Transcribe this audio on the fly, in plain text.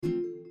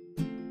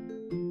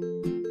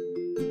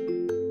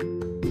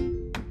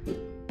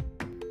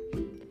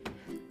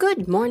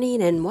Good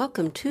morning and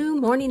welcome to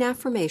Morning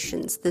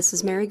Affirmations. This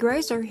is Mary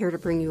Grazer here to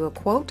bring you a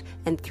quote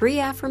and 3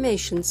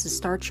 affirmations to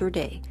start your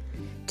day.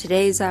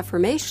 Today's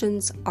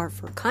affirmations are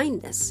for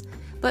kindness,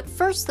 but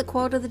first the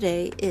quote of the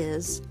day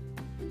is,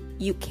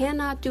 "You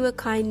cannot do a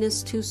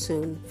kindness too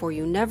soon, for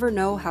you never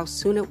know how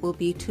soon it will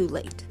be too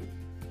late."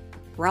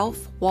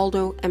 Ralph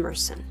Waldo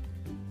Emerson.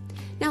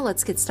 Now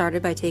let's get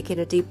started by taking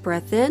a deep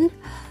breath in.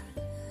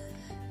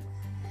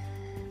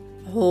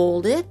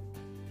 Hold it.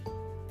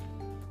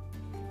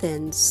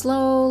 Then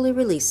slowly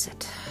release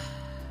it.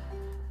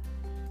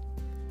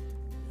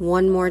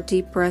 One more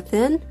deep breath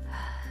in.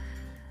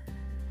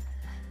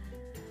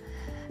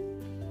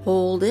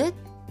 Hold it.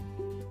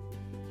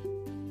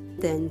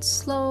 Then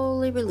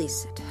slowly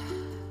release it.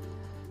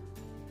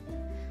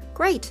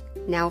 Great!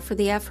 Now for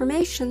the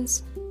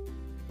affirmations.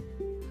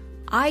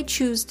 I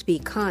choose to be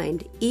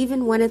kind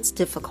even when it's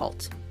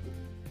difficult.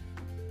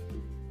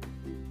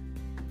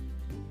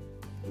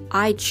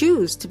 I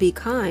choose to be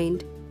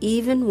kind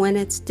even when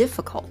it's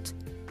difficult.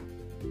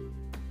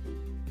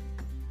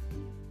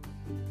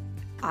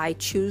 I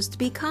choose to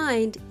be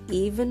kind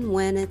even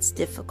when it's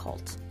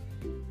difficult.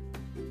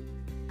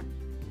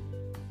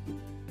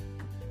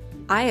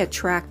 I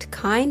attract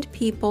kind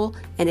people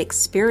and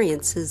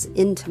experiences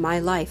into my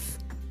life.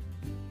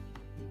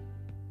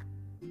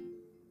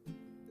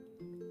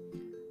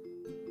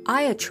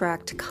 I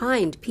attract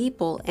kind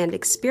people and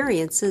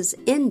experiences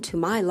into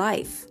my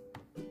life.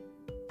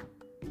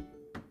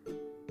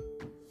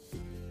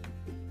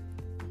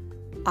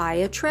 I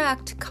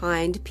attract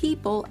kind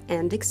people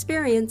and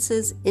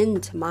experiences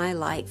into my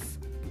life.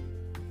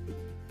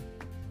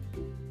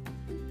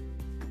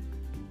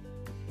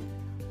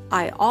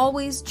 I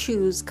always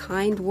choose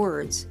kind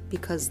words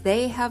because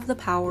they have the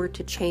power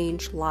to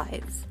change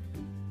lives.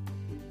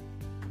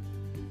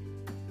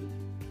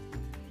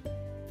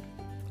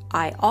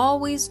 I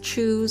always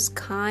choose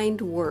kind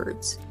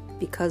words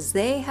because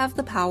they have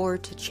the power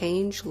to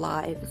change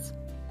lives.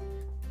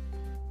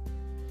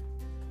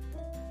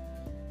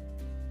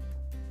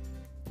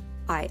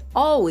 I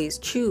always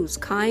choose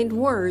kind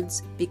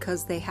words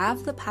because they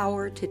have the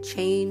power to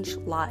change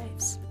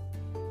lives.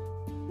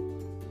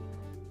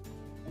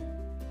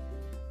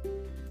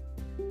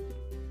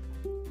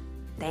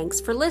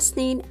 Thanks for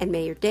listening, and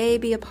may your day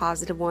be a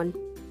positive one.